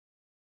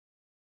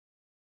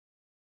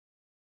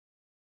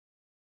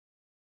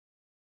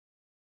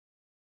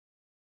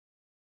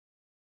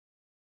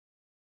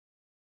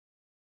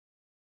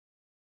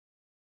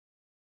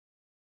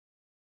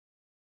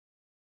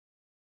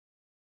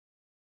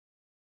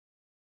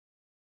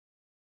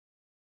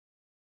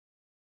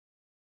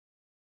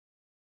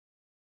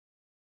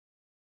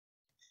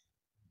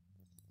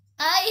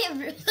Hi,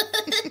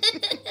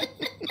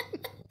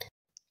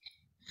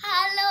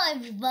 Hello,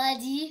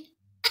 everybody.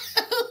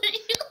 How are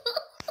you?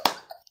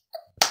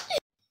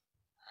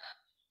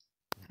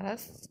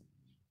 خلاص.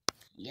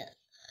 Yeah.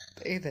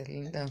 ايه ده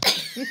اللي انت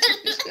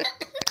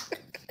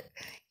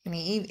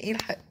يعني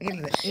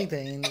ايه ده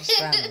يعني مش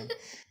فاهمة.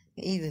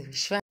 ايه ده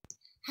مش فاهمة.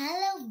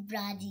 Hello,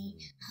 everybody.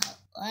 How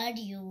are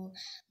you?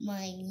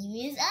 My name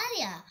is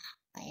Arya.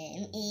 I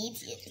am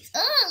 8 years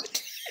old.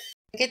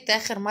 كنت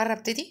اخر مرة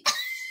ابتدي.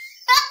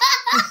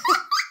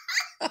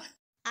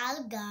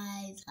 Hello,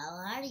 guys. How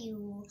are you?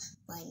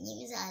 My name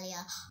is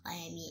Alia. I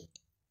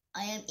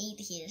am 8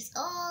 years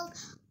old.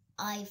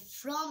 I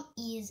from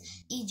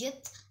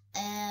Egypt.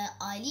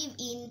 I live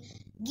in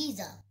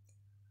Giza.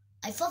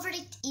 My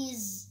favorite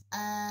is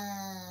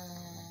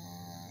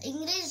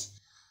English.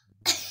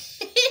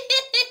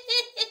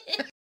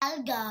 Hello,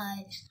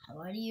 guys. How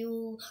are you?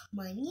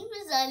 My name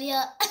is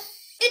Alia.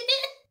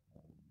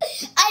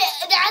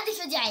 أنا عندي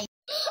فجعي.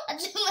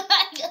 أتلم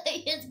معك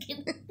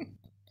كده.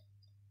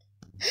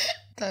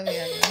 طب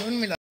يعني نقول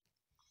من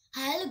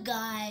Hello,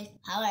 guys.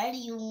 How are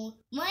you?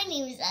 My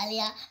name is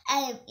Alia. I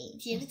am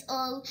 8 years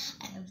old.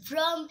 I am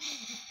from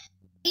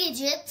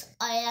Egypt.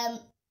 I am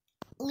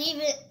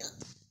living.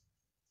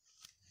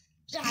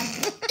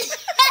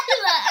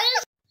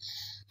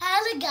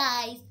 Hello,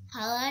 guys.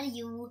 How are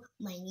you?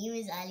 My name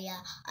is Alia.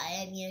 I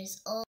am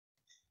years old.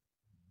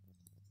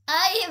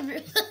 I am.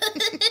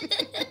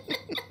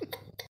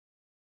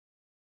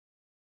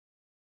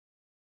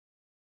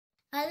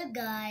 Hello,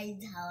 guys.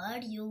 How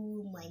are you?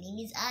 My name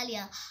is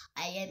Alia.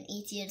 I am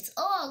 8 years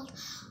old.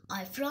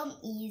 I'm from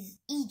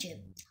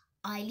Egypt.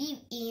 I live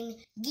in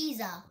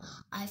Giza.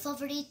 My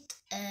favorite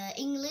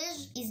English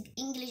is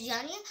English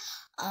يعني.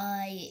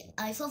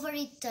 My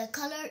favorite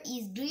color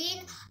is green.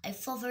 My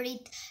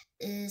favorite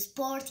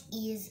sport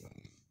is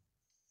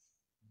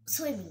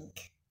swimming.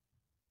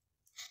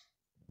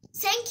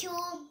 Thank you.